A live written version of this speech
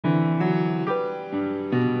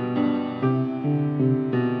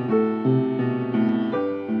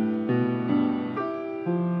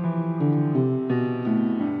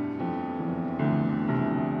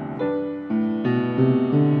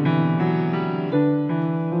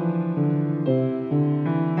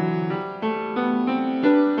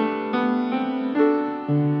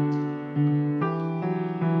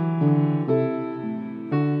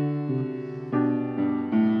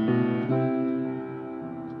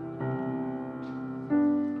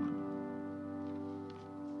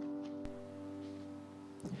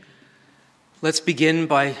Let's begin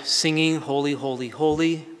by singing Holy, Holy,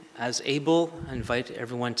 Holy. As able, I invite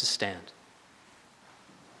everyone to stand.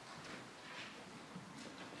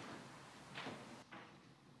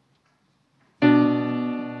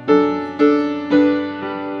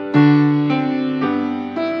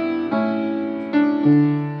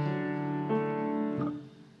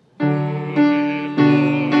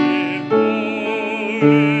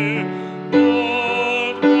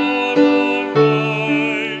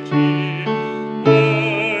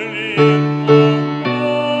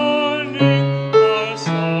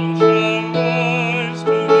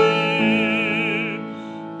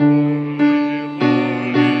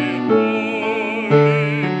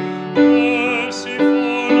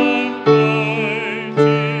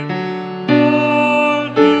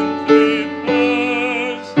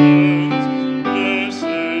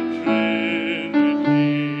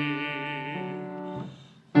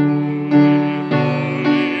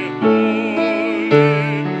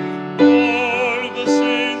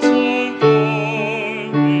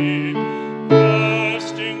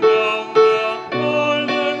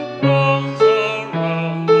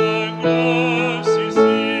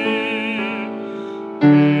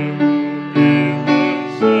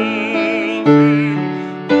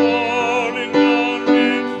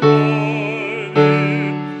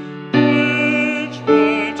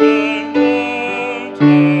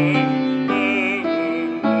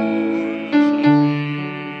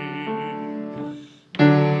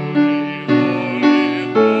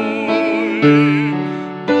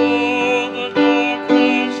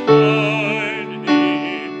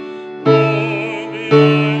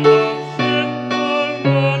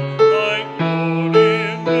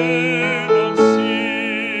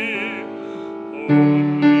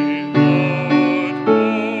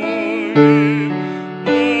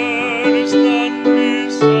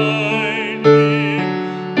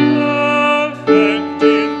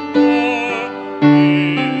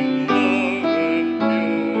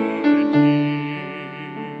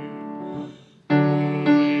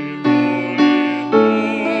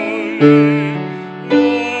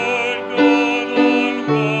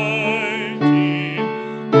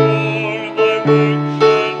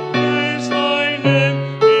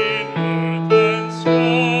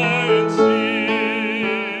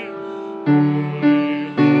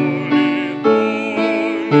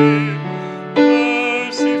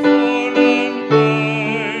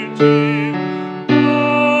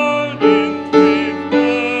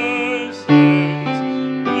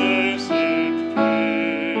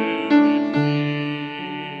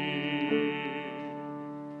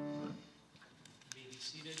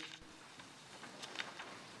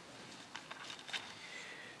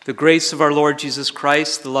 The grace of our Lord Jesus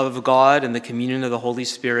Christ, the love of God, and the communion of the Holy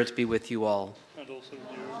Spirit be with you all. And also with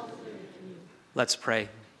you. Let's pray.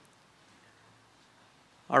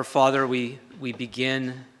 Our Father, we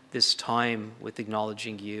begin this time with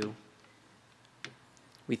acknowledging you.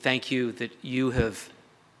 We thank you that you have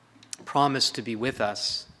promised to be with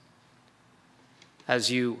us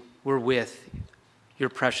as you were with your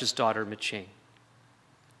precious daughter, Maqing.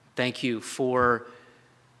 Thank you for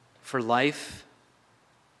life.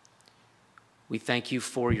 We thank you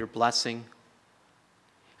for your blessing.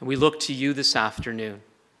 And we look to you this afternoon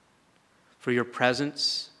for your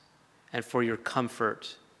presence and for your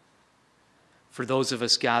comfort for those of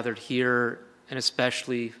us gathered here, and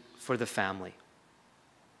especially for the family.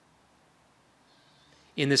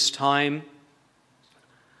 In this time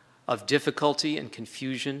of difficulty and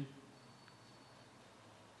confusion,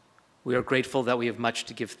 we are grateful that we have much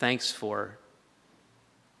to give thanks for,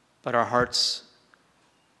 but our hearts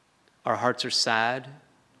are sad.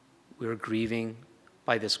 We are grieving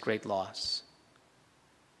by this great loss.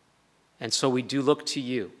 And so we do look to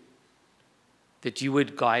you, that you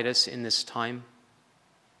would guide us in this time,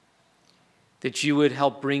 that you would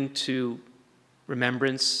help bring to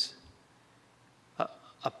remembrance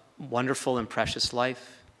a wonderful and precious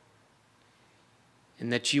life,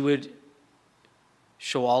 and that you would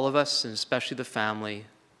show all of us, and especially the family,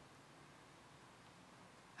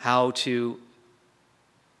 how to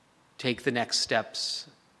take the next steps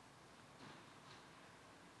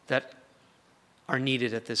that are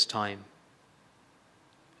needed at this time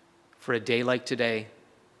for a day like today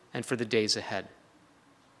and for the days ahead.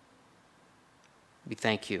 We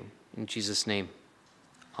thank you. In Jesus' name,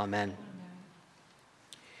 amen.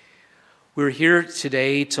 We're here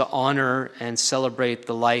today to honor and celebrate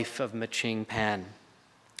the life of Maqing Pan.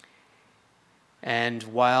 And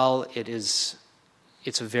while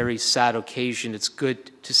it's a very sad occasion, it's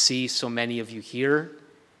good to see so many of you here.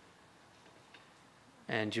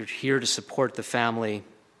 And you're here to support the family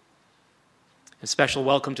A special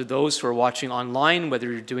welcome to those who are watching online,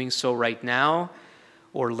 whether you're doing so right now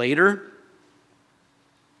or later.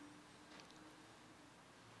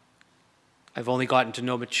 I've only gotten to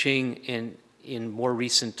know Maqing in more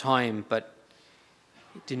recent time, but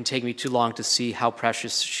it didn't take me too long to see how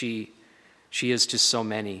precious she is to so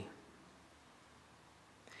many.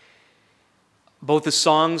 Both the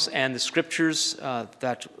songs and the scriptures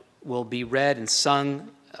that will be read and sung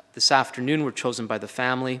this afternoon were chosen by the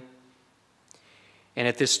family. And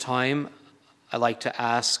at this time, I'd like to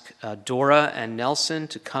ask Dora and Nelson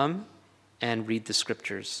to come and read the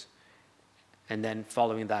scriptures. And then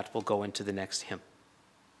following that, we'll go into the next hymn.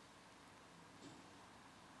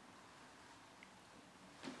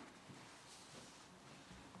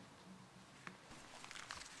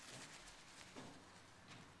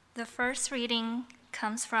 The first reading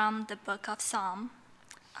comes from the book of Psalm.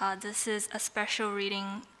 This is a special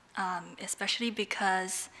reading, especially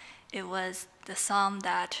because it was the psalm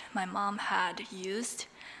that my mom had used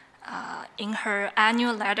in her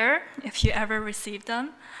annual letter, if you ever received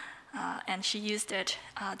them. And she used it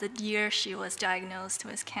the year she was diagnosed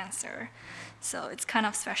with cancer. So it's kind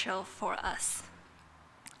of special for us.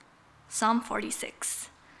 Psalm 46.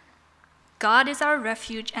 God is our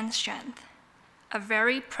refuge and strength, a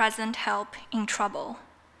very present help in trouble.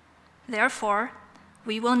 Therefore,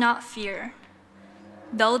 we will not fear.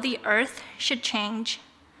 Though the earth should change,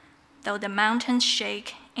 though the mountains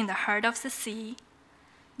shake in the heart of the sea,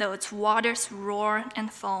 though its waters roar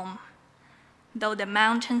and foam, though the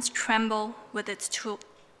mountains tremble with its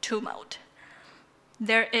tumult,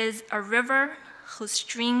 there is a river whose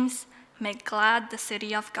streams make glad the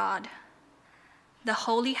city of God, the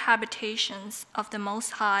holy habitations of the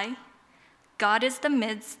Most High. God is the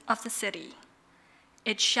midst of the city.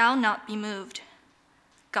 It shall not be moved.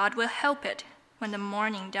 God will help it when the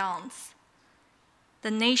morning dawns. The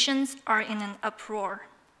nations are in an uproar.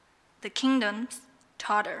 The kingdoms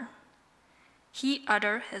totter. He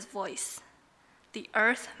utters his voice. The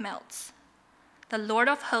earth melts. The Lord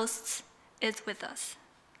of hosts is with us.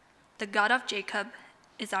 The God of Jacob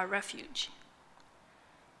is our refuge.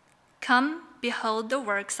 Come, behold the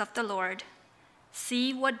works of the Lord.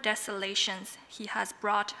 See what desolations he has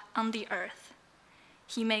brought on the earth.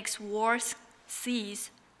 He makes wars cease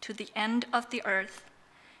to the end of the earth.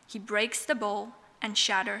 He breaks the bow and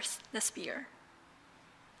shatters the spear.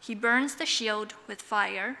 He burns the shield with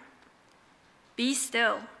fire. Be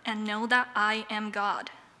still and know that I am God.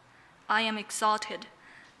 I am exalted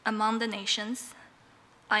among the nations.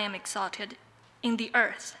 I am exalted in the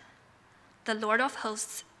earth. The Lord of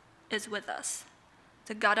hosts is with us.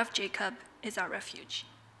 The God of Jacob is our refuge.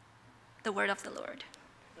 The word of the Lord.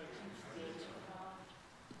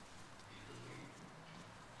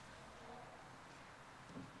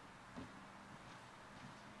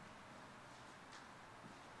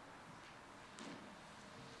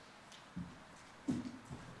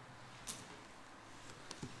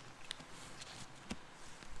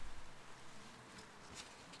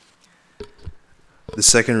 The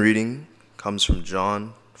second reading comes from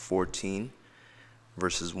John 14,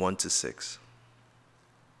 verses 1 to 6.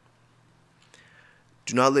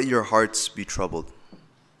 Do not let your hearts be troubled.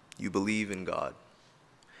 You believe in God.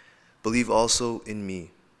 Believe also in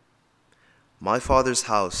me. My Father's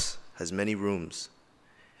house has many rooms.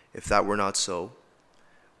 If that were not so,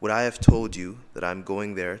 would I have told you that I am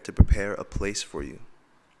going there to prepare a place for you?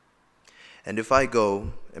 And if I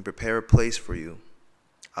go and prepare a place for you,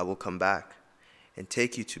 I will come back and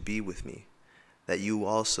take you to be with me, that you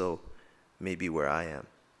also may be where I am.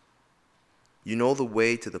 You know the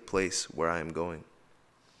way to the place where I am going.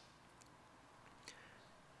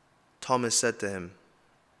 Thomas said to him,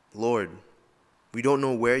 Lord, we don't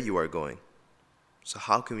know where you are going, so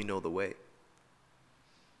how can we know the way?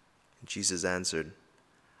 And Jesus answered,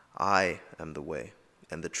 I am the way,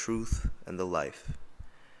 and the truth, and the life.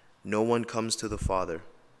 No one comes to the Father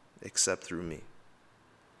except through me.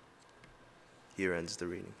 Here ends the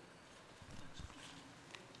reading.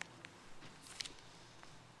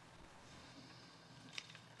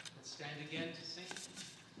 Let's stand again to sing.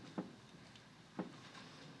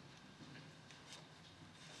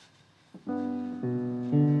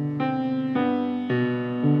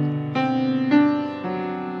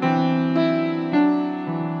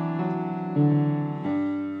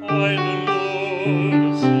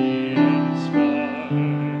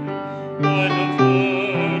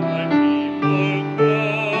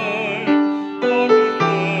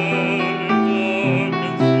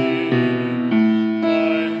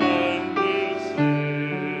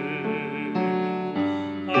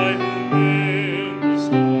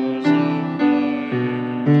 Stars of light,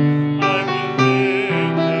 I will live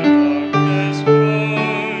the darkness.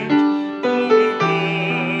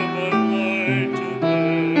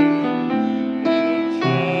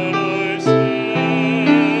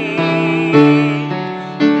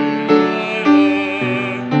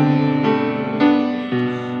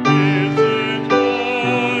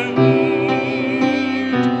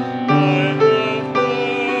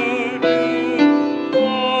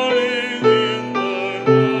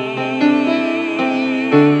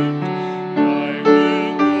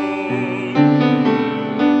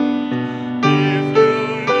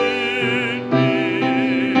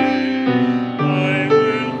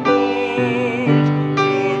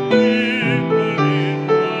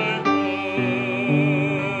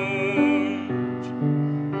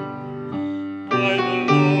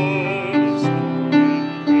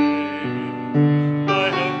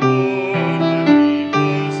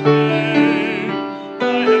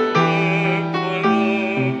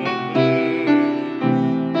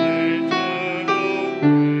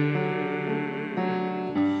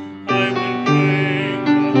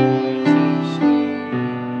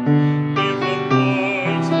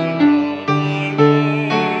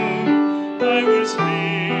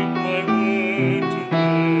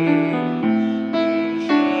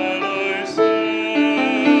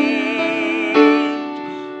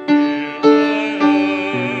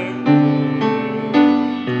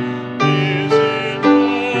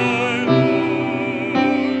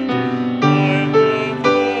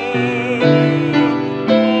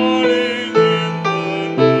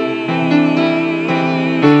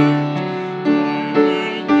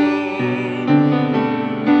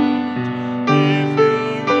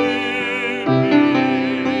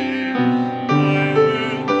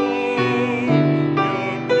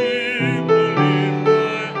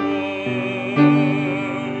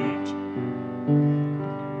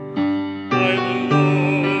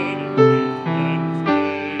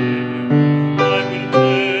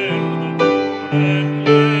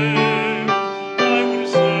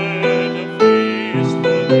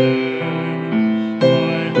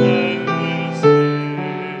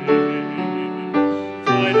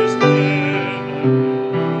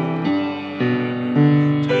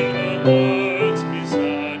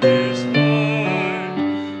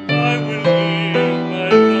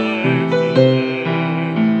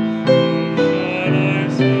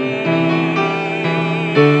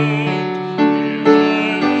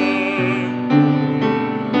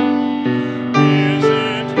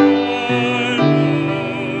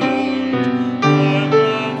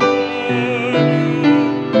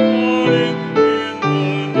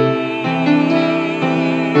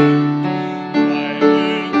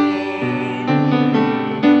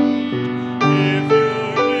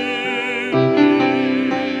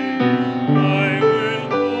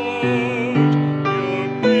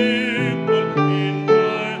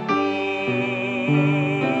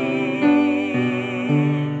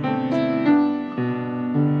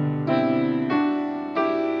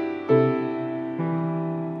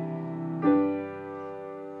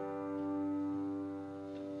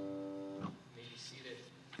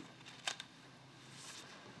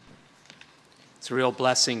 It's a real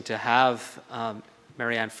blessing to have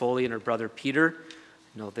Marianne Foley and her brother Peter.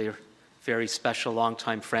 You know, they're very special,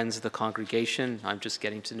 longtime friends of the congregation. I'm just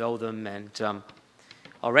getting to know them, and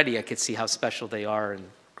already I could see how special they are, and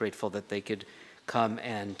grateful that they could come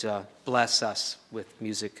and bless us with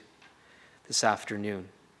music this afternoon.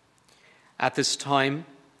 At this time,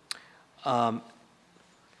 Hong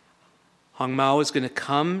Mao is going to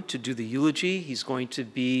come to do the eulogy. He's going to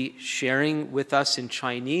be sharing with us in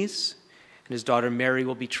Chinese, and his daughter Mary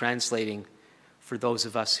will be translating for those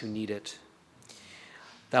of us who need it.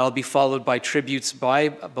 That'll be followed by tributes by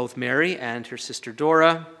both Mary and her sister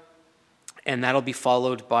Dora, and that'll be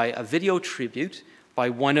followed by a video tribute by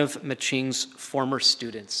one of Maqing's former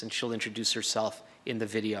students, and she'll introduce herself in the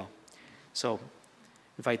video. So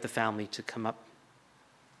invite the family to come up.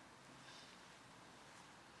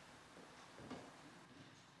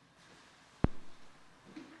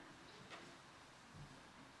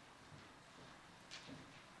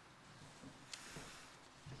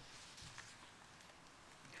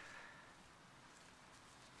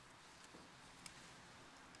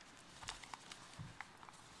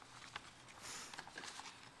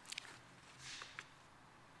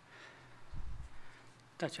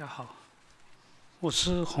 大家好，我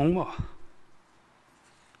是洪某，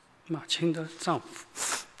马青的丈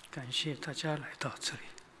夫。感谢大家来到这里。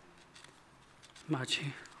马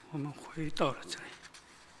青，我们回到了这里。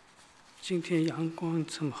今天阳光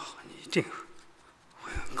这么好，你一定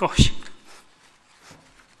会很高兴的。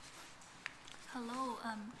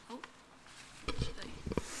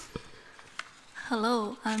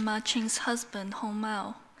Hello, I'm Maqing's husband, Hong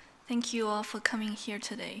Mao. Thank you all for coming here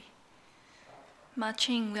today.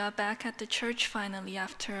 Maqing, we are back at the church finally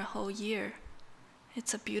after a whole year.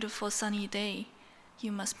 It's a beautiful sunny day.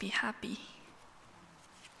 You must be happy.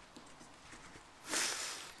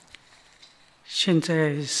 现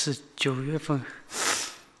在是9月份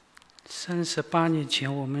，38年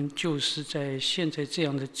前，我们就是在现在这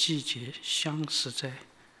样的季节相识在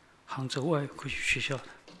杭州外国语学校的。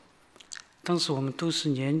当时我们都是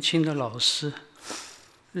年轻的老师。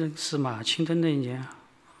认识马青的那年，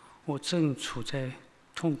我正处在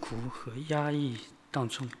痛苦和压抑当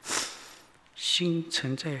中，心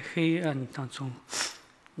沉在黑暗当中。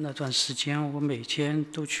那段时间，我每天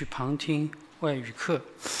都去旁听外语课。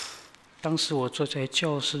当时我坐在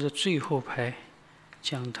教室的最后排，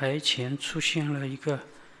讲台前出现了一个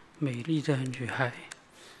美丽的女孩，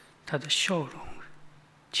她的笑容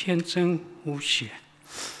天真无邪，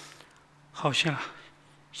好像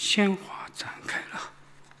鲜花展开了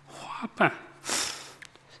花瓣，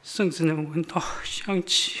甚至能闻到香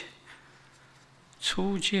气。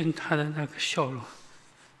初见她的那个笑容，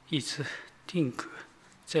一直定格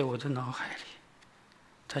在我的脑海里。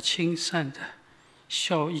她轻善的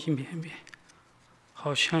笑意绵绵，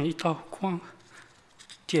好像一道光，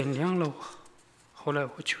点亮了我。后来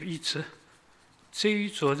我就一直追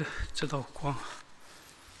逐着这道光。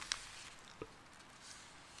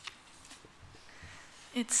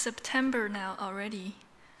It's September now already.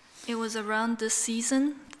 It was around this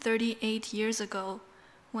season, 38 years ago,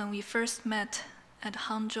 when we first met at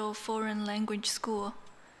Hangzhou Foreign Language School.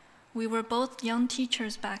 We were both young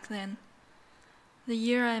teachers back then. The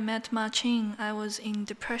year I met Maqing, I was in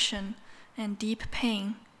depression and deep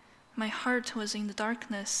pain. My heart was in the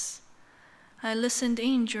darkness. I listened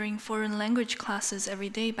in during foreign language classes every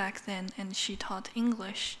day back then, and she taught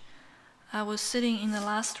English. I was sitting in the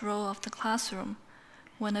last row of the classroom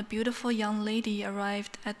when a beautiful young lady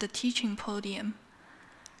arrived at the teaching podium.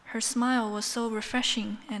 Her smile was so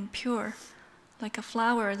refreshing and pure, like a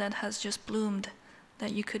flower that has just bloomed,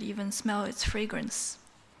 that you could even smell its fragrance.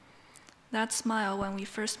 That smile when we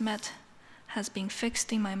first met has been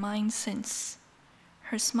fixed in my mind since.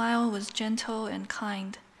 Her smile was gentle and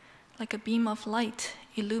kind, like a beam of light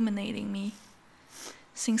illuminating me.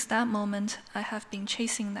 Since that moment, I have been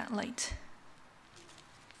chasing that light.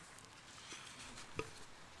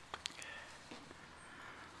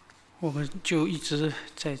 我们就一直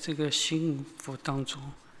在这个幸福当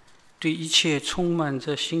中，对一切充满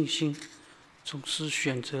着信心，总是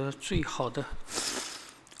选择最好的。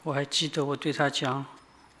我还记得我对他讲，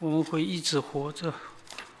我们会一直活着，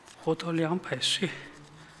活到200岁。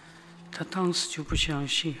他当时就不相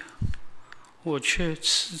信，我却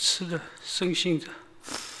痴痴地深信着。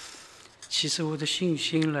其实我的信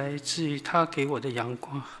心来自于他给我的阳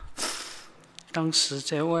光。当时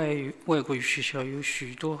在外国语学校有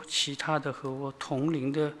许多其他的和我同龄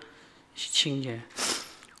的青年，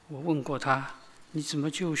我问过他，你怎么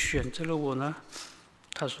就选择了我呢？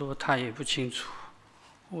他说他也不清楚。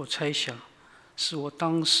我猜想，是我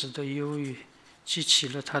当时的忧郁激起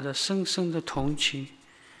了他的深深的同情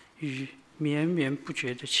与绵绵不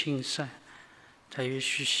绝的青山。他也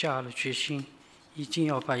许下了决心，一定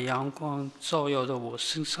要把阳光照耀到我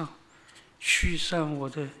身上，驱散我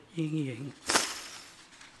的阴影。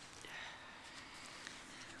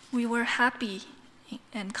We were happy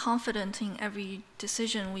and confident in every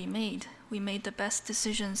decision we made. We made the best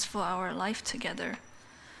decisions for our life together.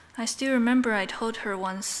 I still remember I told her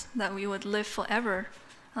once that we would live forever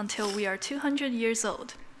until we are 200 years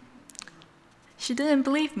old. She didn't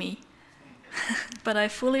believe me, but I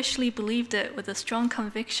foolishly believed it with a strong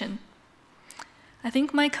conviction. I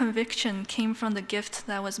think my conviction came from the gift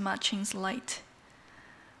that was Maqing's light.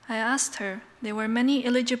 I asked her, there were many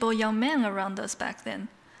eligible young men around us back then.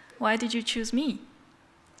 Why did you choose me?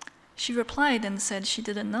 She replied and said she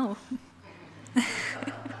didn't know.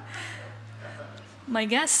 My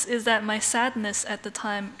guess is that my sadness at the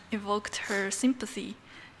time evoked her sympathy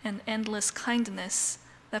and endless kindness,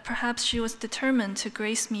 that perhaps she was determined to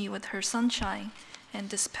grace me with her sunshine and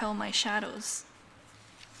dispel my shadows.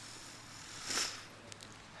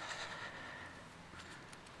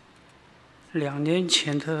 2年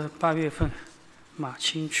前的8月份，马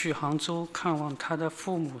青去杭州看望他的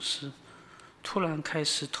父母时，突然开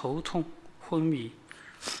始头痛、昏迷，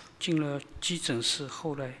进了急诊室，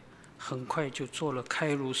后来很快就做了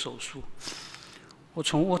开颅手术。我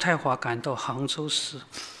从渥太华赶到杭州时，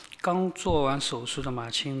刚做完手术的马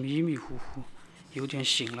青迷迷糊糊，有点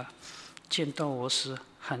醒了，见到我时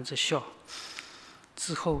含着笑。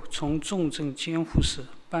之后从重症监护室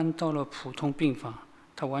搬到了普通病房，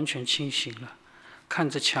他完全清醒了，看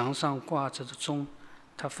着墙上挂着的钟，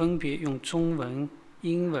他分别用中文、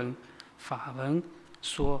英文、法文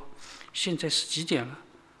说：“现在是几点了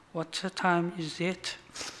 ？What time is it？”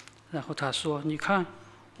 然后他说：“你看，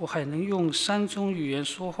我还能用3种语言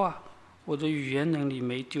说话，我的语言能力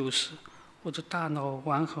没丢失，我的大脑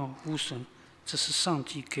完好无损，这是上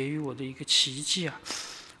帝给予我的一个奇迹啊！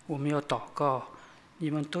我们要祷告，你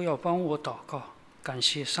们都要帮我祷告，感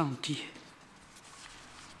谢上帝。”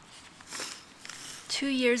 2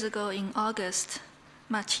 years ago in August,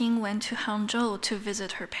 Maqing went to Hangzhou to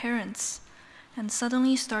visit her parents and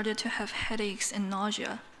suddenly started to have headaches and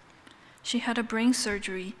nausea. She had a brain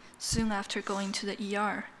surgery soon after going to the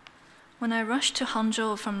ER. When I rushed to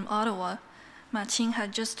Hangzhou from Ottawa, Maqing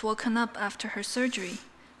had just woken up after her surgery,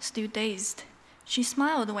 still dazed. She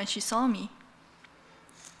smiled when she saw me.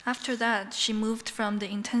 After that, she moved from the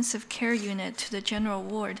intensive care unit to the general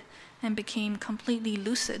ward and became completely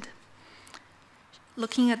lucid.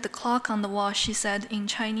 Looking at the clock on the wall, she said in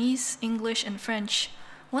Chinese, English, and French,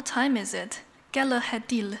 "What time is it? Quelle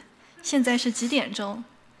heure-t-il? 现在是几点钟?"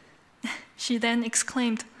 She then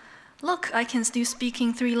exclaimed, "Look, I can still speak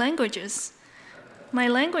in 3 languages. My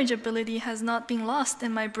language ability has not been lost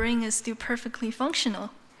and my brain is still perfectly functional.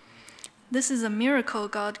 This is a miracle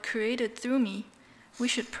God created through me. We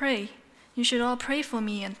should pray. You should all pray for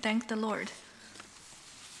me and thank the Lord."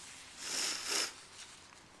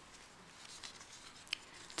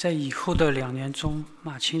 在以后的2年中，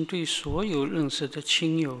马青对所有认识的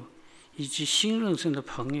亲友以及新认识的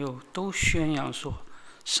朋友都宣扬说，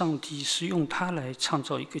上帝是用他来创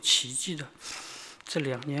造一个奇迹的。这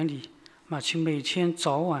2年里，马青每天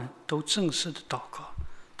早晚都正式的祷告。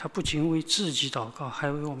他不仅为自己祷告，还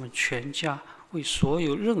为我们全家、为所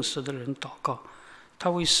有认识的人祷告。他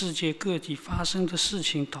为世界各地发生的事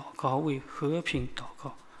情祷告，为和平祷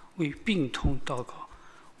告，为病痛祷告，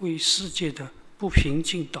为世界的不平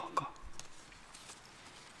静祷告。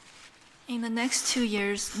In the next 2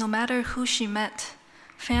 years, no matter who she met,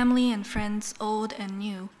 family and friends old and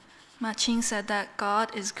new, Maqing said that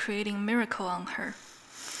God is creating miracle on her.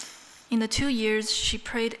 In the 2 years, she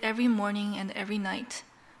prayed every morning and every night,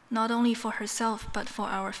 not only for herself but for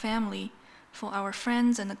our family, for our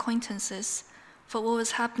friends and acquaintances, for what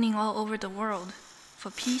was happening all over the world,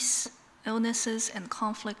 for peace, illnesses, and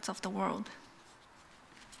conflicts of the world.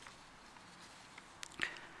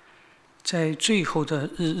 在最后的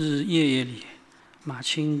日日夜夜里，马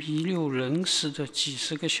青弥留人世的几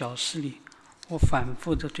10个小时里，我反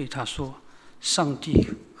复地对他说：“上帝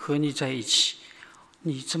和你在一起，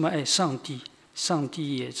你这么爱上帝，上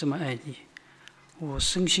帝也这么爱你。我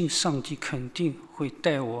深信上帝肯定会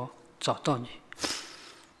带我找到你。”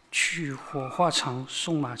去火化场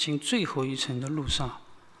送马青最后一程的路上，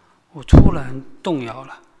我突然动摇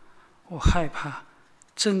了，我害怕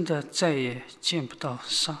真的再也见不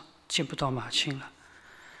到马青了。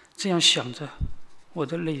这样想着，我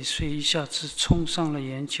的泪水一下子冲上了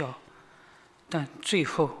眼角，但最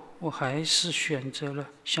后我还是选择了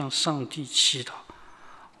向上帝祈祷。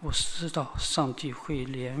我知道上帝会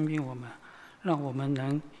怜悯我们，让我们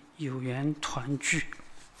能有缘团聚。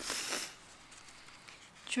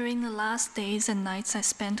During the last days and nights I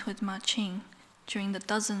spent with Maqing, during the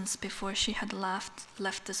dozens before she had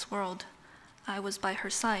left this world, I was by her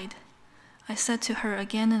side. I said to her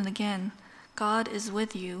again and again, God is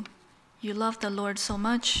with you. You love the Lord so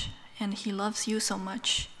much, and He loves you so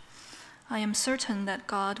much. I am certain that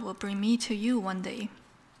God will bring me to you one day.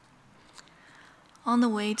 On the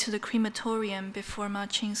way to the crematorium before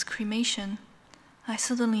Maqing's cremation, I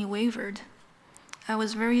suddenly wavered. I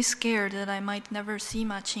was very scared that I might never see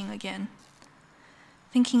Maqing again.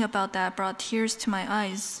 Thinking about that brought tears to my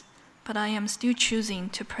eyes, but I am still choosing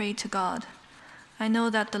to pray to God. I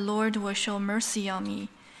know that the Lord will show mercy on me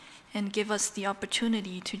and give us the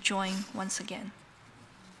opportunity to join once again.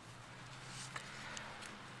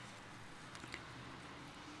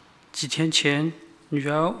 几天前，女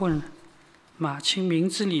儿问马青名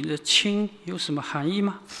字里的“青”有什么含义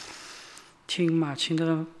吗？听马青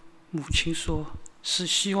的母亲说，是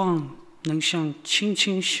希望能像青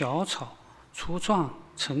青小草茁壮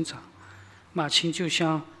成长。马青就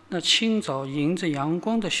像那清早迎着阳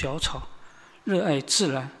光的小草，热爱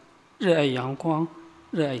自然，热爱阳光，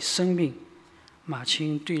热爱生命。马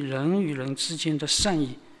青对人与人之间的善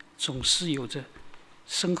意总是有着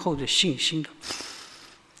深厚的信心的。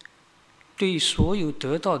对所有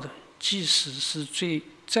得到的，即使是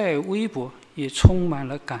再微薄，也充满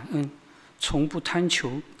了感恩，从不贪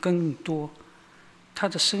求更多。他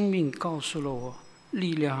的生命告诉了我，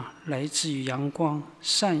力量来自于阳光、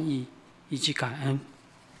善意以及感恩。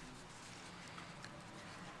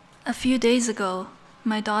A few days ago,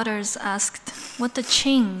 my daughters asked what the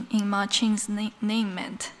Qing in Maqing's name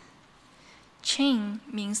meant. Qing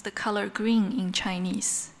means the color green in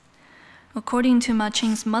Chinese. According to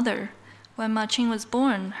Maqing's mother, when Maqing was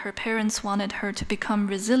born, her parents wanted her to become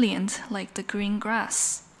resilient like the green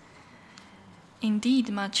grass. Indeed,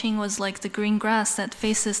 Maqing was like the green grass that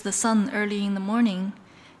faces the sun early in the morning,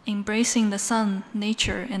 embracing the sun,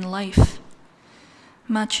 nature, and life.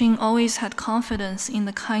 Maqing always had confidence in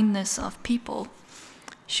the kindness of people.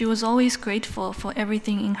 She was always grateful for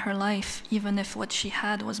everything in her life, even if what she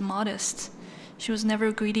had was modest. She was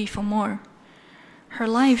never greedy for more. Her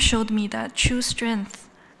life showed me that true strength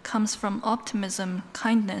comes from optimism,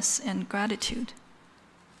 kindness, and gratitude.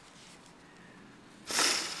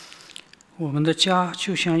 我们的家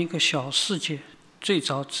就像一个小世界，最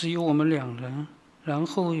早只有我们2人，然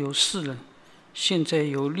后有4人，现在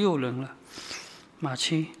有6人了。马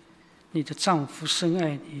青，你的丈夫深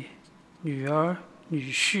爱你，女儿、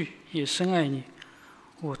女婿也深爱你。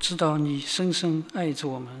我知道你深深爱着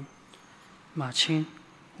我们。马青，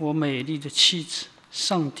我美丽的妻子，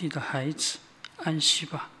上帝的孩子，安息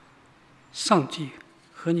吧，上帝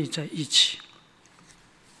和你在一起。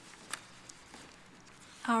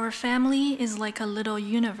Our family is like a little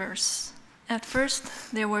universe. At first,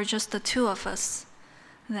 there were just the 2 of us,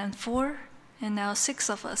 then 4, and now 6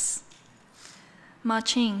 of us.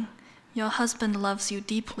 Maqing, your husband loves you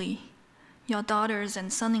deeply. Your daughters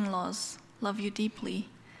and son-in-laws love you deeply,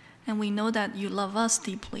 and we know that you love us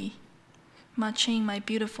deeply. Maqing, my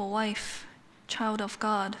beautiful wife, child of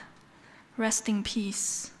God, rest in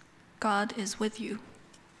peace. God is with you.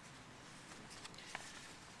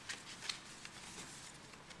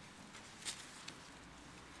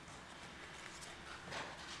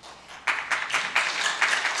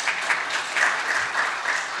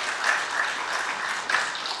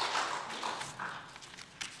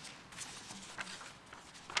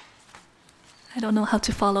 I don't know how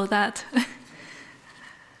to follow that.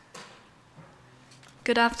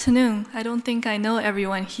 Good afternoon. I don't think I know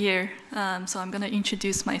everyone here, so I'm going to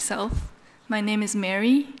introduce myself. My name is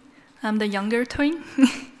Mary. I'm the younger twin.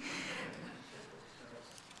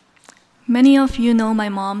 Many of you know my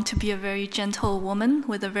mom to be a very gentle woman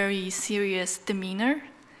with a very serious demeanor,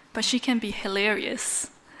 but she can be hilarious.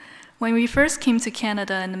 When we first came to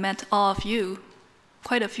Canada and met all of you,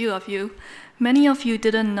 quite a few of you, many of you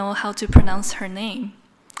didn't know how to pronounce her name.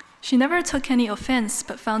 She never took any offense,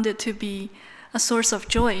 but found it to be a source of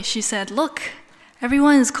joy. She said, "Look,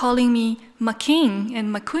 everyone is calling me Maqing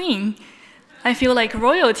and Maqing. I feel like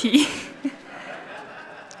royalty."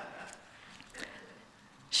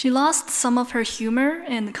 She lost some of her humor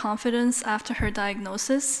and confidence after her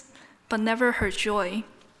diagnosis, but never her joy.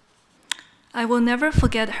 I will never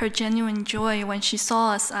forget her genuine joy when she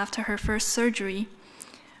saw us after her first surgery,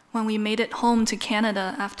 when we made it home to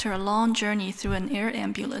Canada after a long journey through an air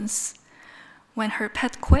ambulance, when her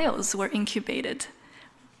pet quails were incubated,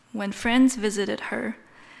 when friends visited her,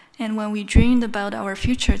 and when we dreamed about our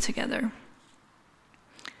future together.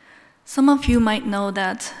 Some of you might know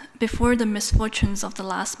that before the misfortunes of the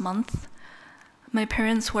last month, my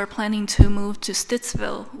parents were planning to move to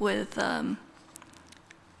Stittsville with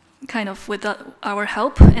kind of with our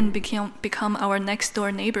help, and become our next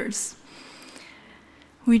door neighbors.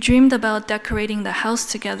 We dreamed about decorating the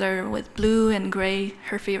house together with blue and gray,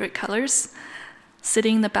 her favorite colors,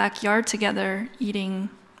 sitting in the backyard together, eating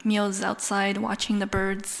meals outside, watching the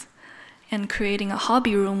birds, and creating a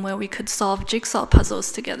hobby room where we could solve jigsaw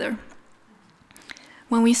puzzles together.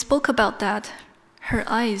 When we spoke about that, her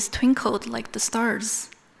eyes twinkled like the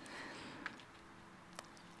stars.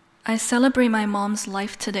 I celebrate my mom's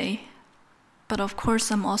life today, but of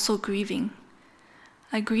course I'm also grieving.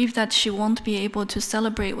 I grieve that she won't be able to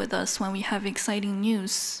celebrate with us when we have exciting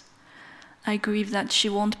news. I grieve that she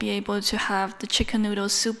won't be able to have the chicken noodle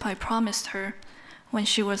soup I promised her when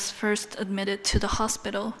she was first admitted to the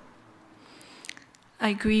hospital.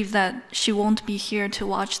 I grieve that she won't be here to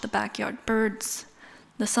watch the backyard birds,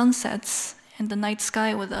 the sunsets, and the night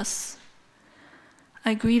sky with us.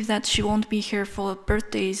 I grieve that she won't be here for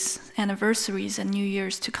birthdays, anniversaries, and New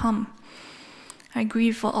Year's to come. I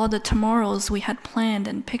grieve for all the tomorrows we had planned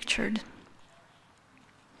and pictured.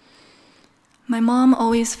 My mom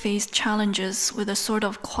always faced challenges with a sort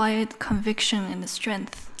of quiet conviction and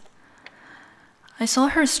strength. I saw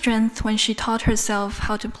her strength when she taught herself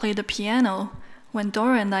how to play the piano when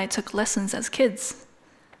Dora and I took lessons as kids.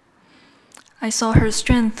 I saw her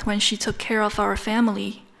strength when she took care of our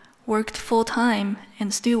family, worked full-time,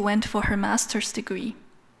 and still went for her master's degree.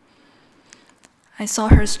 I saw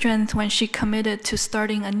her strength when she committed to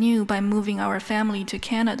starting anew by moving our family to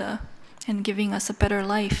Canada and giving us a better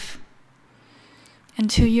life. And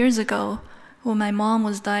 2 years ago, when my mom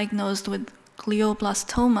was diagnosed with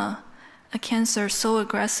glioblastoma, a cancer so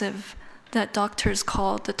aggressive that doctors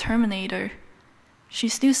called the Terminator, she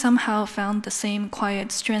still somehow found the same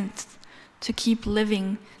quiet strength to keep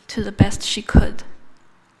living to the best she could.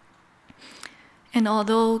 And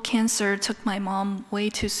although cancer took my mom way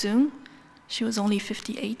too soon, she was only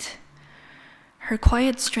 58, her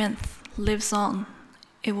quiet strength lives on.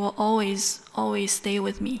 It will always, always stay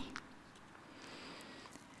with me.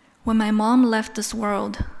 When my mom left this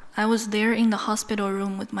world, I was there in the hospital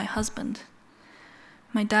room with my husband.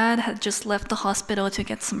 My dad had just left the hospital to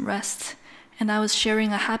get some rest, and I was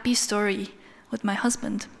sharing a happy story with my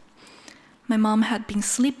husband. My mom had been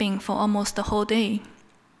sleeping for almost the whole day.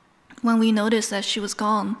 When we noticed that she was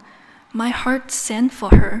gone, my heart sank for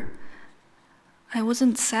her. I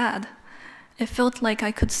wasn't sad. It felt like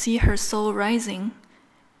I could see her soul rising,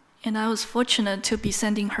 and I was fortunate to be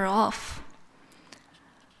sending her off.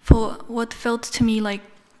 For what felt to me like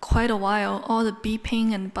quite a while, all the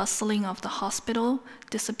beeping and bustling of the hospital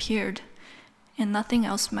disappeared, and nothing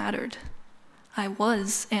else mattered. I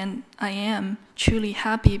was, and I am, truly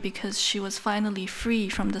happy because she was finally free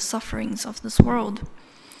from the sufferings of this world.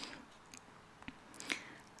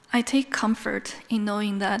 I take comfort in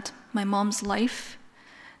knowing that my mom's life,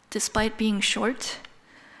 despite being short,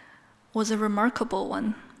 was a remarkable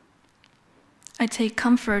one. I take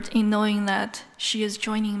comfort in knowing that she is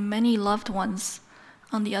joining many loved ones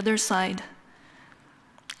on the other side,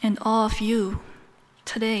 and all of you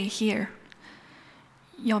today here.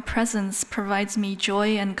 Your presence provides me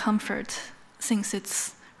joy and comfort, since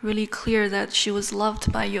it's really clear that she was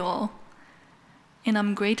loved by you all, and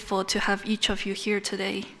I'm grateful to have each of you here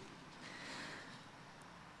today.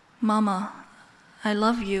 Mama, I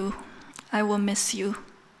love you. I will miss you.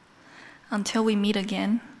 Until we meet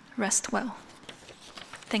again, rest well.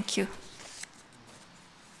 Thank you.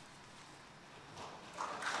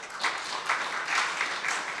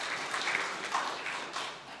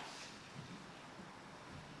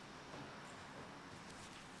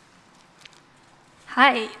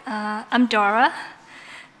 Hi, I'm Dora,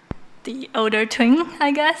 the older twin,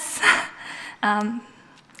 I guess.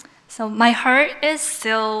 So my heart is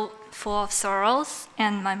still full of sorrows,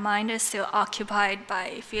 and my mind is still occupied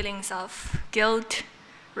by feelings of guilt,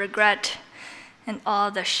 regret, and all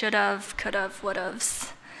the should've, could've,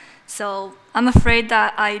 would'ves. So I'm afraid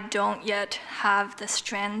that I don't yet have the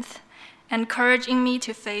strength and courage in me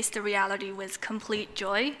to face the reality with complete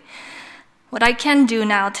joy. What I can do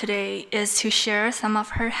now today is to share some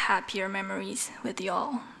of her happier memories with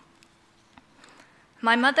y'all.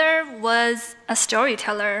 My mother was a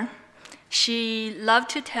storyteller. She loved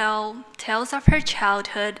to tell tales of her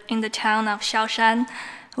childhood in the town of Shaoshan,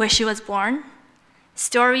 where she was born,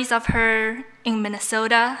 stories of her in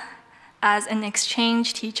Minnesota as an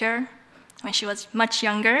exchange teacher when she was much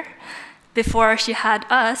younger, before she had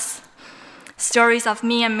us, stories of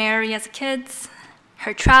me and Mary as kids,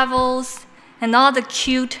 her travels, and all the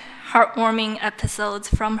cute, heartwarming episodes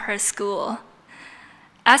from her school.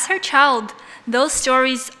 As her child, those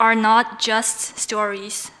stories are not just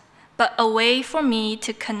stories, but a way for me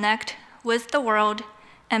to connect with the world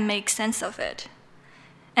and make sense of it.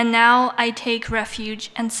 And now I take refuge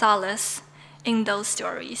and solace in those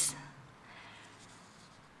stories.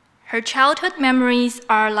 Her childhood memories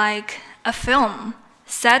are like a film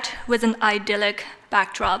set with an idyllic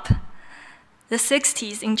backdrop. The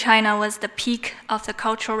 60s in China was the peak of the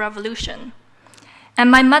Cultural Revolution, and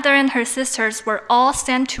my mother and her sisters were all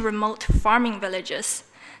sent to remote farming villages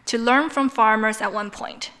to learn from farmers at one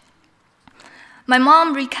point. My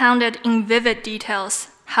mom recounted in vivid details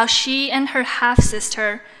how she and her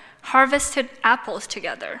half-sister harvested apples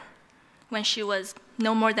together when she was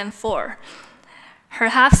no more than 4. Her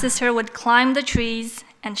half-sister would climb the trees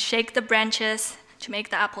and shake the branches to make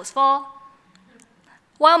the apples fall,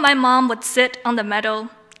 while my mom would sit on the meadow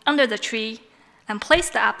under the tree and place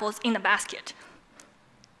the apples in the basket,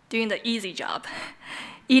 doing the easy job,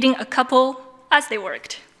 eating a couple as they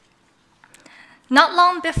worked. Not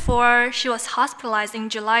long before she was hospitalized in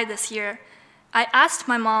July this year, I asked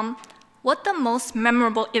my mom what the most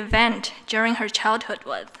memorable event during her childhood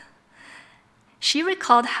was. She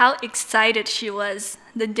recalled how excited she was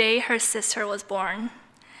the day her sister was born,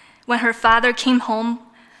 when her father came home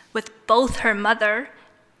with both her mother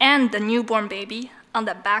and the newborn baby on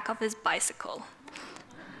the back of his bicycle.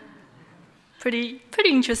 Pretty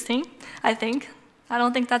interesting, I think. I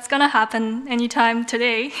don't think that's gonna happen anytime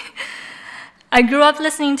today. I grew up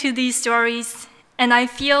listening to these stories, and I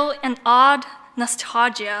feel an odd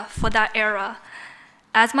nostalgia for that era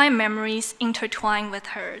as my memories intertwine with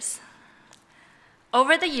hers.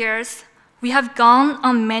 Over the years, we have gone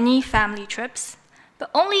on many family trips, but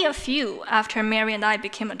only a few after Mary and I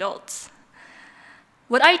became adults.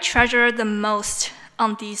 What I treasure the most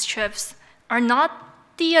on these trips are not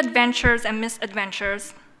the adventures and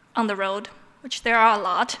misadventures on the road, which there are a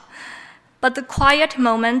lot, but the quiet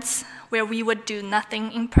moments where we would do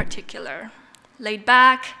nothing in particular, laid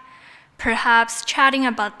back, perhaps chatting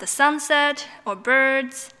about the sunset or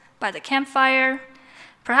birds by the campfire,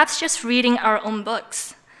 perhaps just reading our own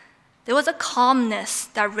books. There was a calmness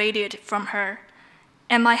that radiated from her,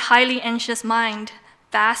 and my highly anxious mind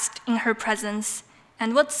basked in her presence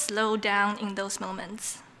and would slow down in those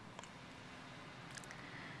moments.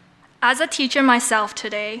 As a teacher myself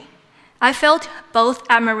today, I felt both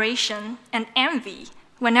admiration and envy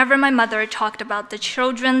whenever my mother talked about the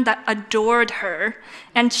children that adored her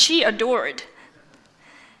and she adored.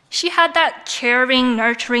 She had that caring,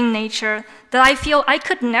 nurturing nature that I feel I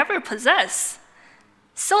could never possess.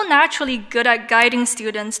 So naturally good at guiding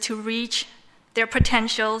students to reach their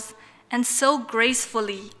potentials and so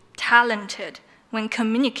gracefully talented when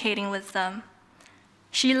communicating with them.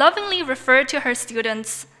 She lovingly referred to her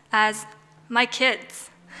students as my kids.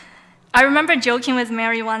 I remember joking with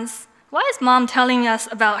Mary once, "Why is Mom telling us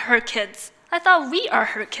about her kids? I thought we are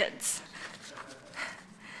her kids."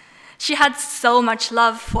 She had so much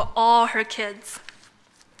love for all her kids.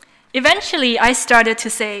 Eventually, I started to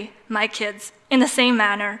say my kids in the same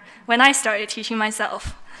manner when I started teaching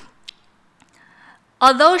myself.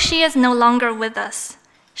 Although she is no longer with us,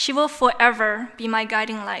 she will forever be my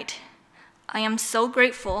guiding light. I am so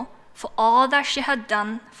grateful for all that she had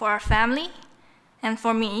done for our family and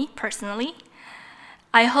for me personally.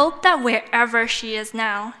 I hope that wherever she is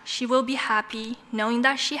now, she will be happy knowing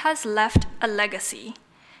that she has left a legacy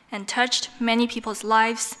and touched many people's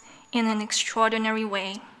lives in an extraordinary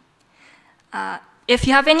way. If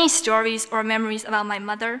you have any stories or memories about my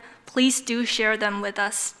mother, please do share them with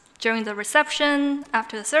us during the reception,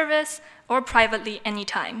 after the service, or privately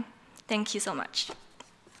anytime. Thank you so much.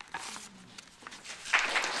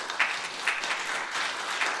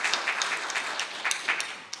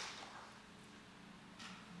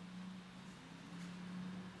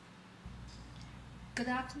 Good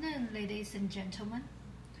afternoon, ladies and gentlemen.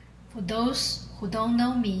 For those who don't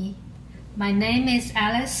know me, my name is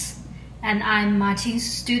Alice, and I'm Maqing's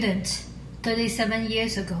student 37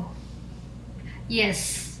 years ago.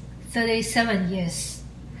 Yes, 37 years.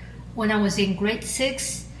 When I was in grade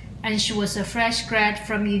 6, and she was a fresh grad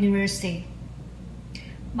from university.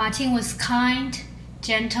 Maqing was kind,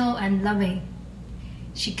 gentle, and loving.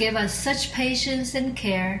 She gave us such patience and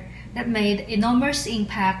care that made enormous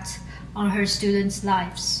impact on her students'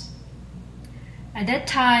 lives. At that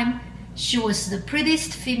time, she was the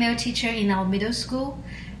prettiest female teacher in our middle school,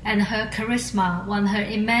 and her charisma won her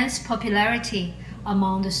immense popularity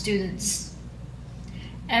among the students.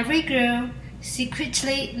 Every girl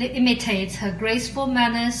secretly imitates her graceful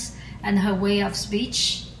manners and her way of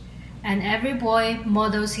speech, and every boy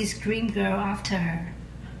models his dream girl after her.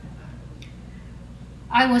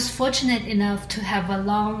 I was fortunate enough to have a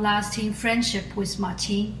long-lasting friendship with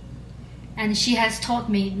Maqing, and she has taught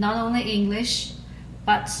me not only English,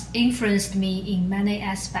 but influenced me in many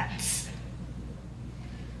aspects.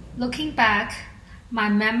 Looking back, my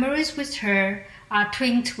memories with her are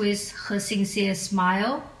twinned with her sincere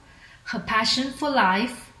smile, her passion for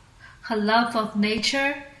life, her love of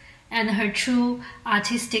nature, and her true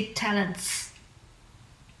artistic talents.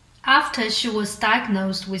 After she was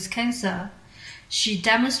diagnosed with cancer, she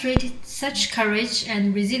demonstrated such courage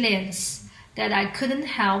and resilience that I couldn't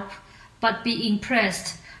help but be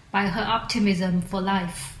impressed by her optimism for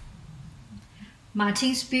life.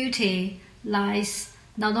 Maqing's beauty lies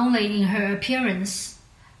not only in her appearance,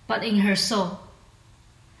 but in her soul.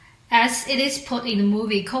 As it is put in the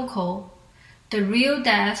movie Coco, the real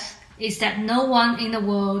death is that no one in the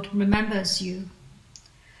world remembers you.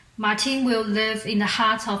 Maqing will live in the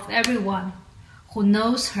heart of everyone who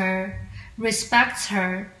knows her, respects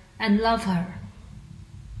her, and loves her.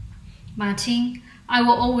 Maqing, I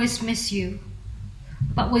will always miss you.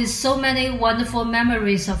 But with so many wonderful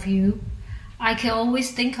memories of you, I can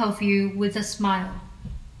always think of you with a smile.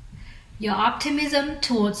 Your optimism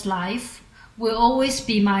towards life will always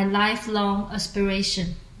be my lifelong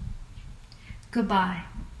aspiration. Goodbye,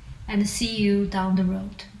 and see you down the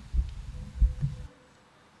road.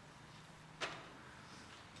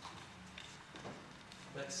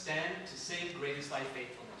 Let's stand to sing Great is Thy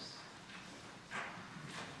Faithfulness.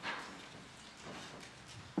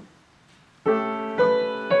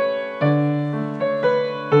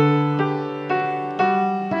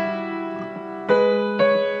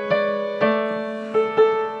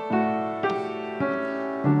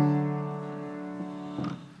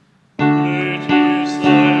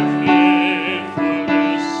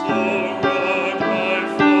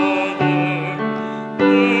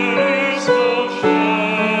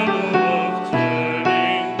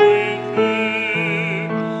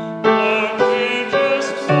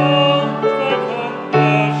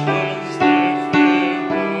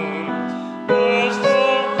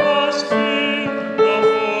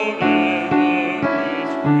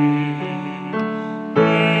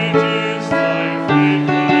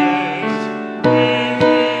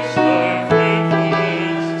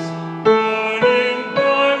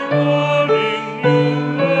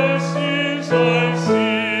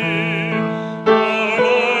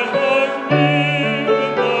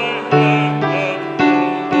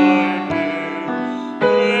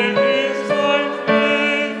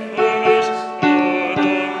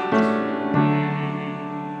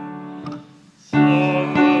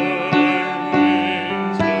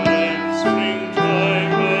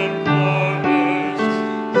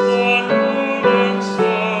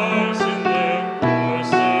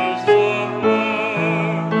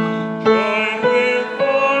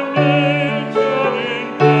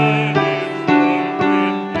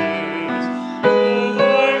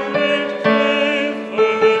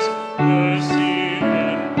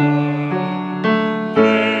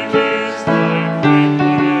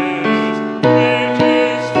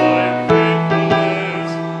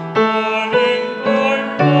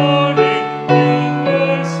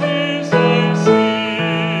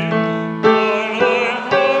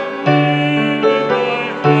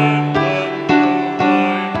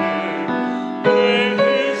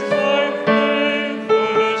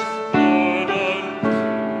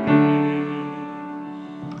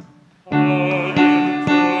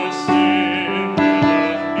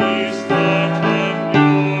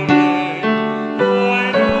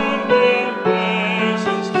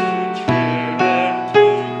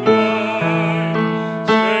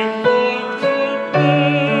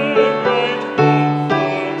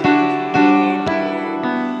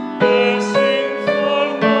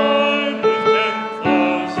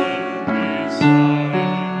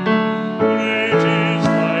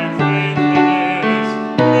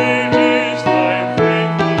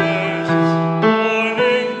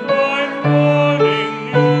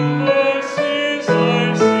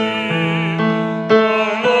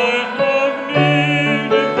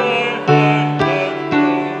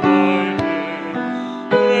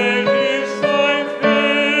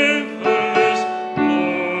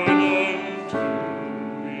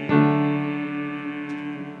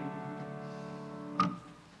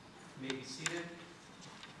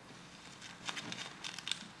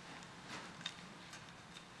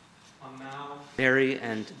 Mary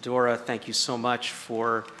and Dora, thank you so much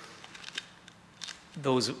for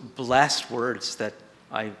those blessed words that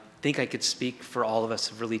I think I could speak for all of us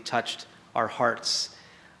have really touched our hearts.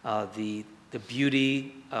 The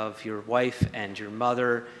beauty of your wife and your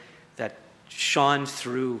mother that shone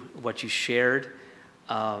through what you shared,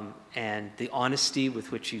 and the honesty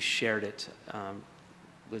with which you shared it,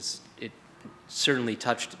 it certainly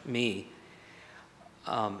touched me.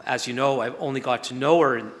 As you know, I've only got to know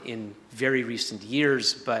her in very recent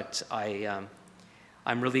years, but I'm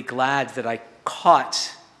really glad that I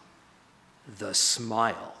caught the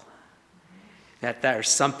smile. That there's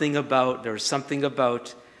something about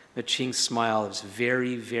Maqing's smile is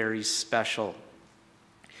very, very special.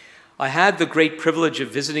 I had the great privilege of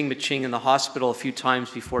visiting Maqing in the hospital a few times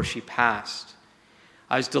before she passed.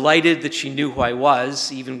 I was delighted that she knew who I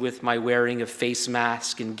was, even with my wearing a face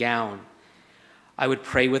mask and gown. I would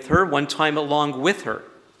pray with her, one time along with her,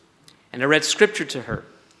 and I read scripture to her,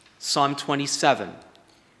 Psalm 27.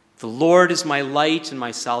 The Lord is my light and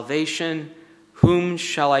my salvation. Whom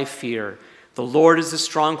shall I fear? The Lord is the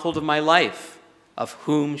stronghold of my life. Of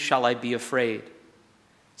whom shall I be afraid?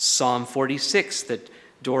 Psalm 46 that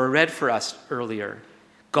Dora read for us earlier.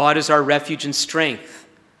 God is our refuge and strength,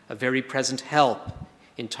 a very present help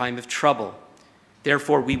in time of trouble.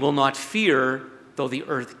 Therefore we will not fear, though the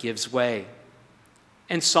earth gives way.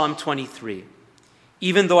 And Psalm 23.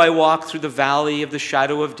 Even though I walk through the valley of the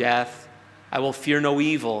shadow of death, I will fear no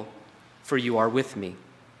evil, for you are with me.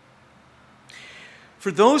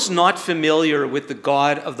 For those not familiar with the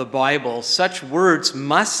God of the Bible, such words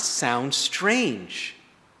must sound strange,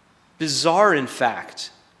 bizarre in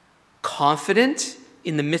fact. Confident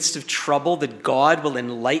in the midst of trouble that God will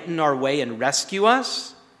enlighten our way and rescue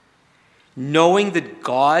us, knowing that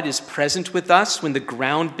God is present with us when the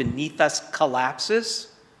ground beneath us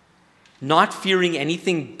collapses, not fearing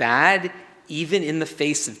anything bad even in the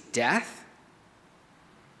face of death.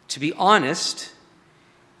 To be honest,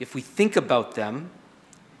 if we think about them,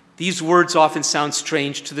 these words often sound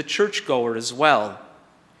strange to the churchgoer as well.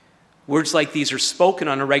 Words like these are spoken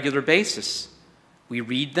on a regular basis. We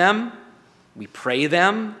read them, we pray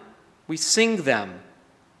them, we sing them.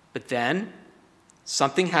 But then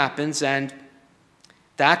something happens, and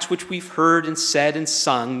that which we've heard and said and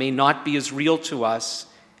sung may not be as real to us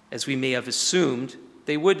as we may have assumed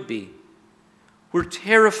they would be. We're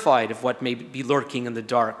terrified of what may be lurking in the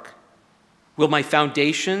dark. Will my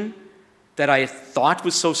foundation that I thought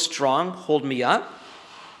was so strong hold me up?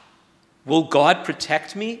 Will God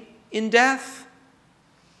protect me in death?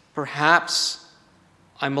 Perhaps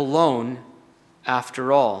I'm alone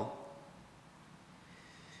after all.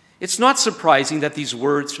 It's not surprising that these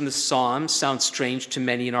words from the Psalms sound strange to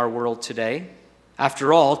many in our world today.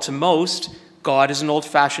 After all, to most, God is an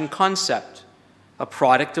old-fashioned concept, a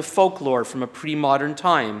product of folklore from a pre-modern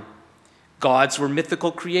time. Gods were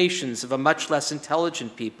mythical creations of a much less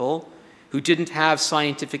intelligent people who didn't have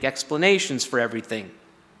scientific explanations for everything,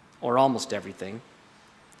 or almost everything.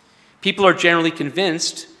 People are generally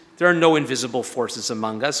convinced there are no invisible forces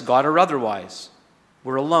among us, God or otherwise.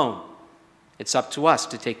 We're alone. It's up to us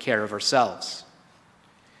to take care of ourselves.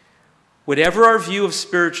 Whatever our view of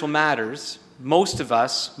spiritual matters, most of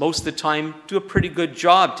us, most of the time, do a pretty good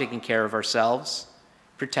job taking care of ourselves,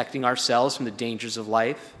 protecting ourselves from the dangers of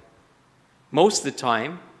life. Most of the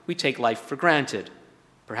time, we take life for granted.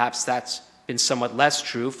 Perhaps that's been somewhat less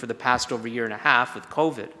true for the past over a year and a half with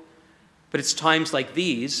COVID. But it's times like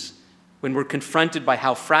these, when we're confronted by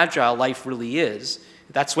how fragile life really is,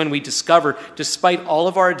 that's when we discover, despite all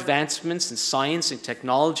of our advancements in science and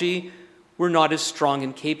technology, we're not as strong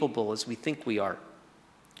and capable as we think we are.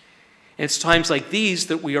 And it's times like these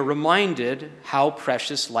that we are reminded how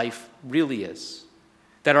precious life really is,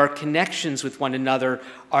 that our connections with one another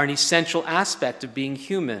are an essential aspect of being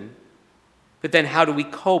human. But then how do we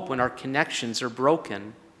cope when our connections are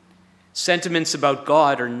broken? Sentiments about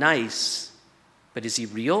God are nice, but is he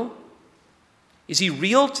real? Is he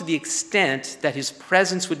real to the extent that his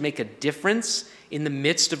presence would make a difference in the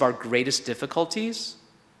midst of our greatest difficulties?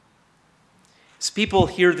 As people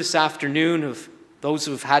here this afternoon, of those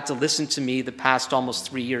who have had to listen to me the past almost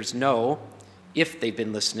 3 years know, if they've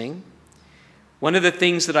been listening, one of the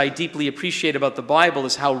things that I deeply appreciate about the Bible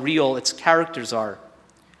is how real its characters are.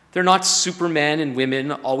 They're not supermen and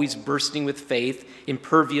women always bursting with faith,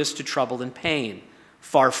 impervious to trouble and pain.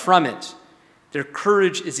 Far from it. Their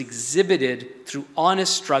courage is exhibited through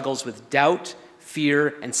honest struggles with doubt,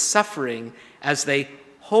 fear, and suffering as they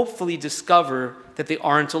hopefully discover that they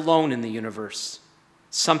aren't alone in the universe,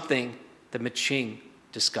 something that Maqing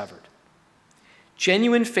discovered.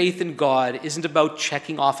 Genuine faith in God isn't about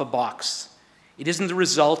checking off a box. It isn't the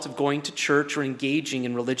result of going to church or engaging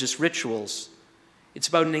in religious rituals. It's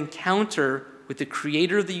about an encounter with the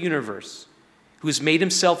creator of the universe, who has made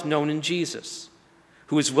himself known in Jesus,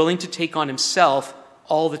 who is willing to take on himself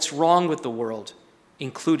all that's wrong with the world,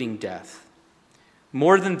 including death.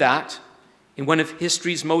 More than that, in one of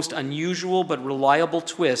history's most unusual but reliable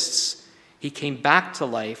twists, he came back to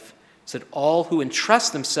life so that all who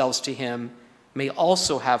entrust themselves to him may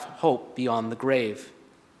also have hope beyond the grave.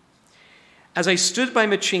 As I stood by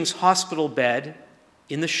Maqing's hospital bed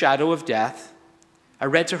in the shadow of death, I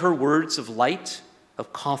read to her words of light,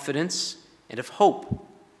 of confidence, and of hope.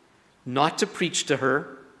 Not to preach to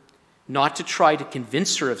her, not to try to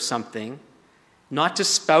convince her of something, not to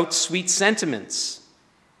spout sweet sentiments,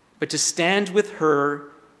 but to stand with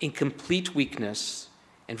her in complete weakness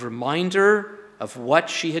and remind her of what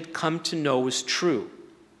she had come to know was true.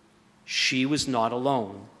 She was not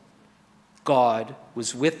alone. God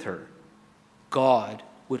was with her. God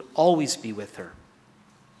would always be with her.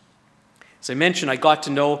 As I mentioned, I got to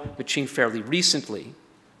know Maqing fairly recently,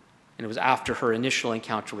 and it was after her initial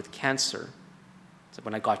encounter with cancer. So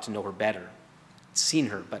when I got to know her better. I'd seen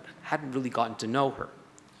her, but hadn't really gotten to know her.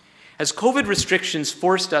 As COVID restrictions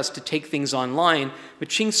forced us to take things online,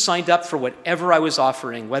 Maqing signed up for whatever I was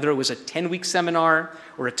offering, whether it was a 10-week seminar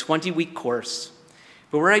or a 20-week course.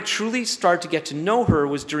 But where I truly started to get to know her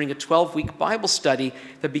was during a 12-week Bible study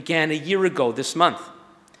that began a year ago this month.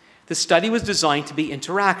 The study was designed to be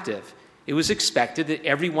interactive. It was expected that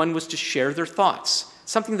everyone was to share their thoughts,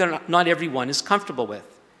 something that not everyone is comfortable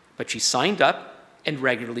with. But she signed up and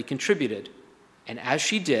regularly contributed. And as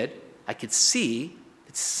she did, I could see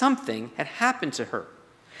that something had happened to her,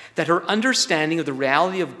 that her understanding of the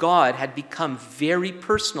reality of God had become very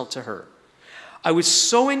personal to her. I was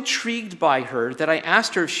so intrigued by her that I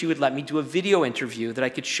asked her if she would let me do a video interview that I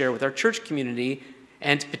could share with our church community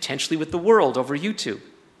and potentially with the world over YouTube.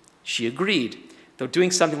 She agreed, though doing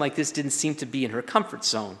something like this didn't seem to be in her comfort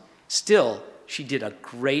zone. Still, she did a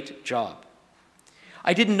great job.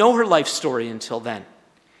 I didn't know her life story until then.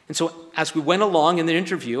 And so as we went along in the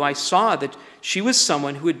interview, I saw that she was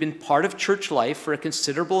someone who had been part of church life for a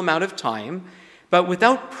considerable amount of time, but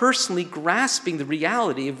without personally grasping the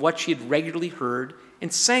reality of what she had regularly heard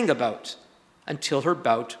and sang about until her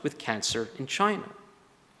bout with cancer in China.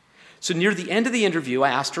 So near the end of the interview, I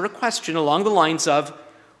asked her a question along the lines of,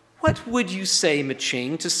 what would you say,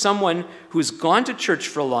 Maqing, to someone who has gone to church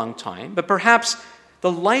for a long time, but perhaps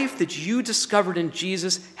the life that you discovered in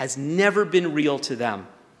Jesus has never been real to them?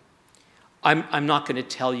 I'm not going to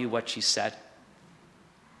tell you what she said.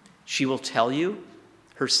 She will tell you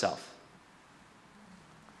herself.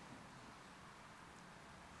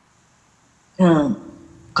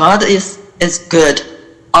 God is good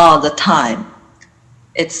all the time.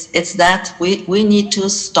 It's that we need to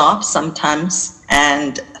stop sometimes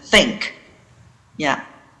and think. Yeah,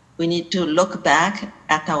 we need to look back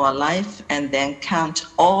at our life and then count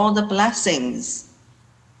all the blessings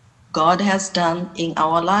God has done in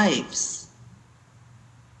our lives.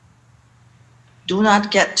 Do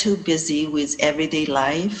not get too busy with everyday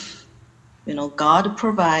life. You know, God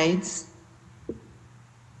provides.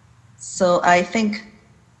 So I think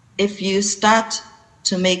if you start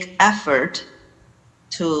to make effort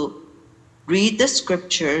to read the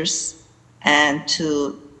scriptures and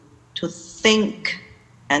to think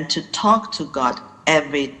and to talk to God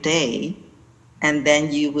every day, and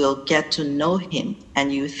then you will get to know him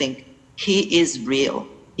and you think he is real.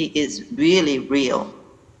 He is really real.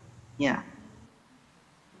 Yeah.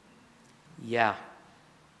 Yeah.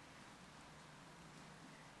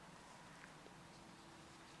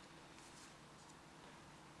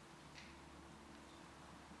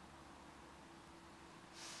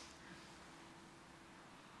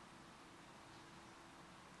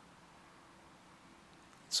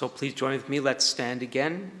 So please join with me. Let's stand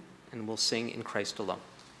again, and we'll sing In Christ Alone.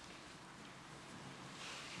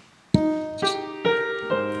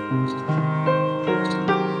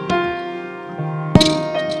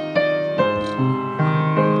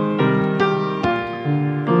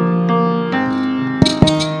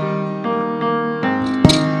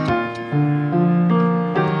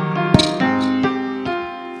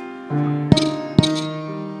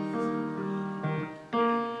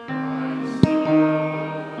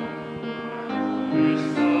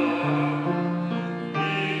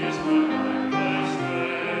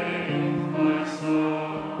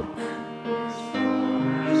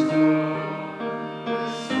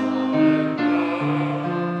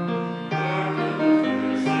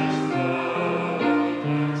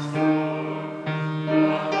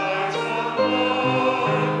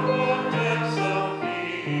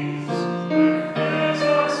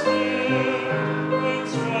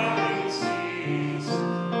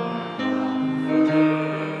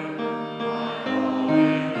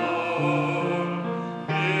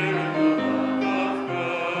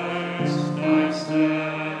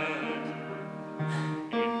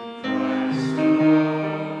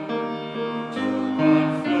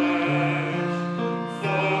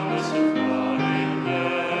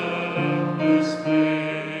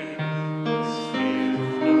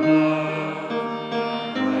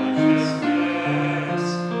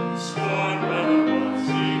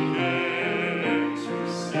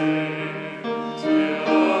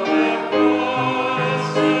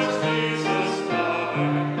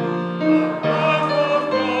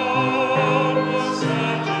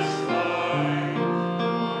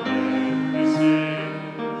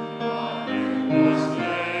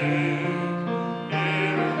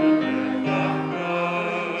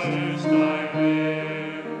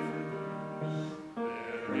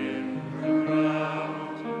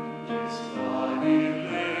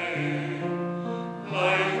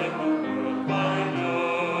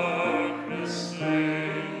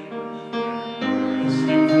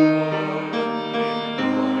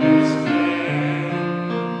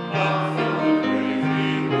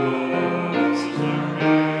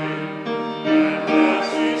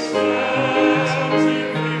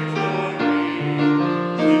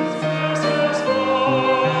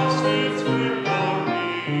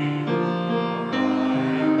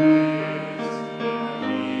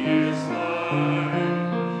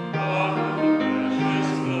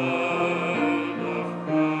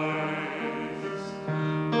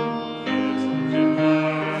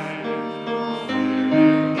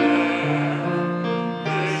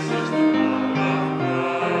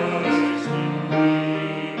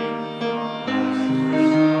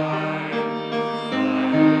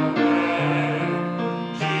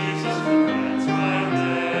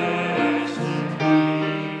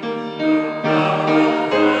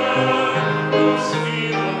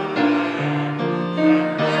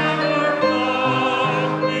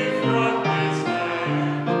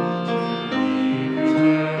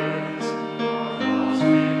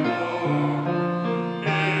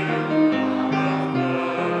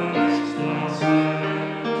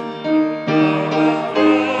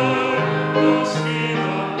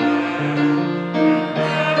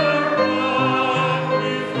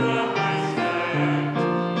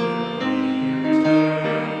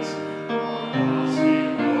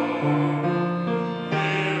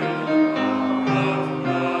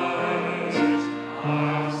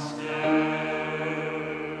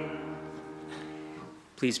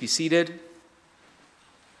 Please be seated.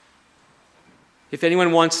 If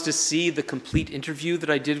anyone wants to see the complete interview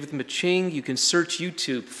that I did with Maqing, you can search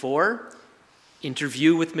YouTube for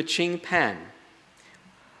Interview with Maqing Pan,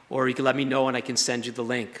 or you can let me know and I can send you the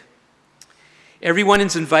link. Everyone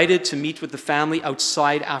is invited to meet with the family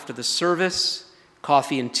outside after the service.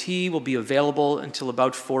 Coffee and tea will be available until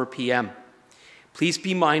about 4 p.m. Please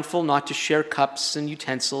be mindful not to share cups and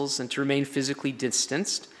utensils and to remain physically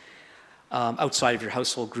distanced outside of your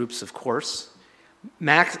household groups, of course.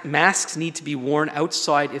 Masks need to be worn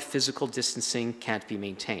outside if physical distancing can't be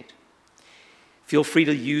maintained. Feel free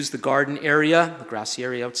to use the garden area, the grassy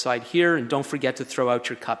area outside here, and don't forget to throw out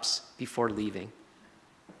your cups before leaving.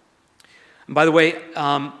 And by the way,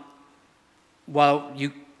 while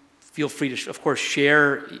you feel free to, of course,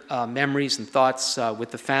 share memories and thoughts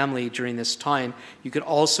with the family during this time, you can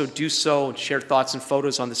also do so and share thoughts and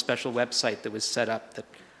photos on the special website that was set up that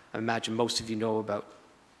I imagine most of you know about.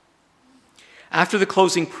 After the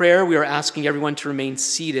closing prayer, we are asking everyone to remain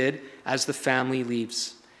seated as the family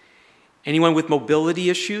leaves. Anyone with mobility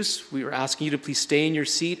issues, we are asking you to please stay in your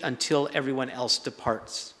seat until everyone else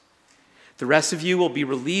departs. The rest of you will be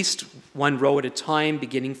released one row at a time,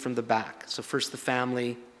 beginning from the back. So first the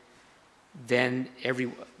family, then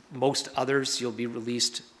most others, you'll be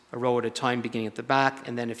released a row at a time, beginning at the back,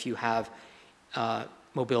 and then if you have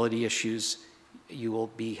mobility issues, you will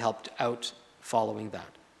be helped out following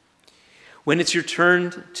that. When it's your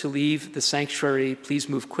turn to leave the sanctuary, please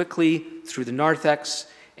move quickly through the narthex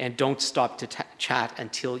and don't stop to chat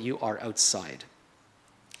until you are outside.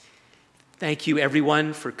 Thank you,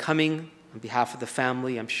 everyone, for coming. On behalf of the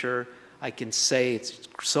family, I'm sure I can say it's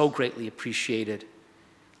so greatly appreciated.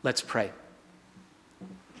 Let's pray.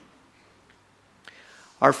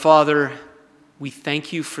 Our Father, we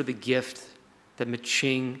thank you for the gift that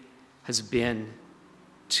Maqing has been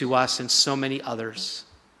to us and so many others,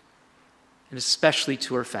 and especially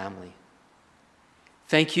to her family.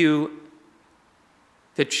 Thank you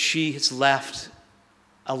that she has left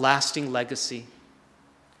a lasting legacy,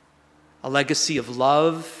 a legacy of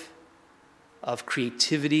love, of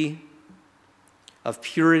creativity, of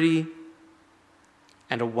purity,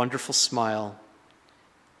 and a wonderful smile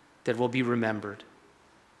that will be remembered.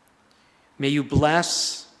 May you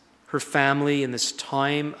bless her family in this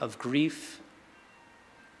time of grief.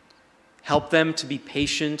 Help them to be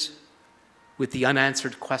patient with the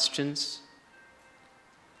unanswered questions.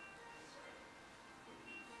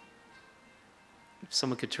 If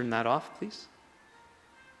someone could turn that off, please.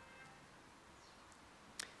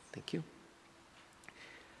 Thank you.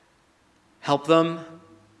 Help them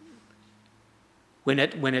when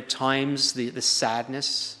at times the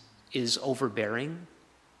sadness is overbearing,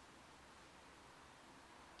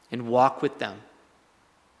 and walk with them,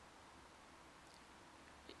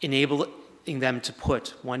 enabling them to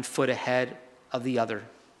put one foot ahead of the other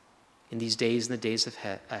in these days and the days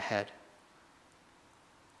ahead.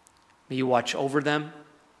 May you watch over them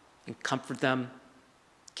and comfort them,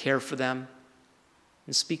 care for them,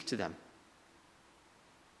 and speak to them.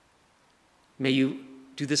 May you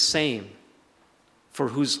do the same for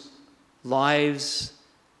whose lives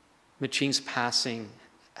Maqing's passing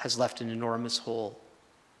has left an enormous hole.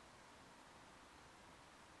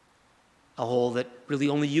 a hole that really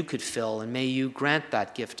only you could fill. And may you grant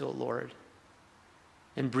that gift, O Lord,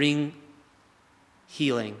 and bring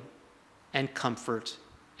healing and comfort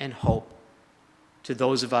and hope to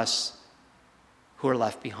those of us who are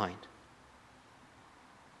left behind.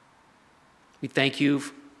 We thank you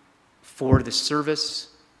for this service.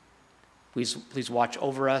 Please watch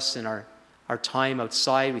over us in our time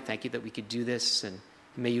outside. We thank you that we could do this, and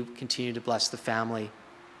may you continue to bless the family.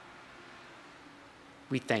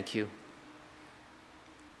 We thank you.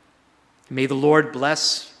 May the Lord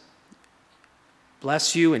bless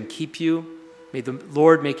you and keep you. May the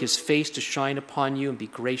Lord make his face to shine upon you and be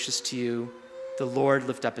gracious to you. The Lord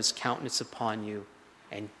lift up his countenance upon you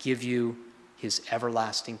and give you his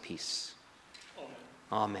everlasting peace. Amen.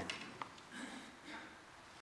 Amen.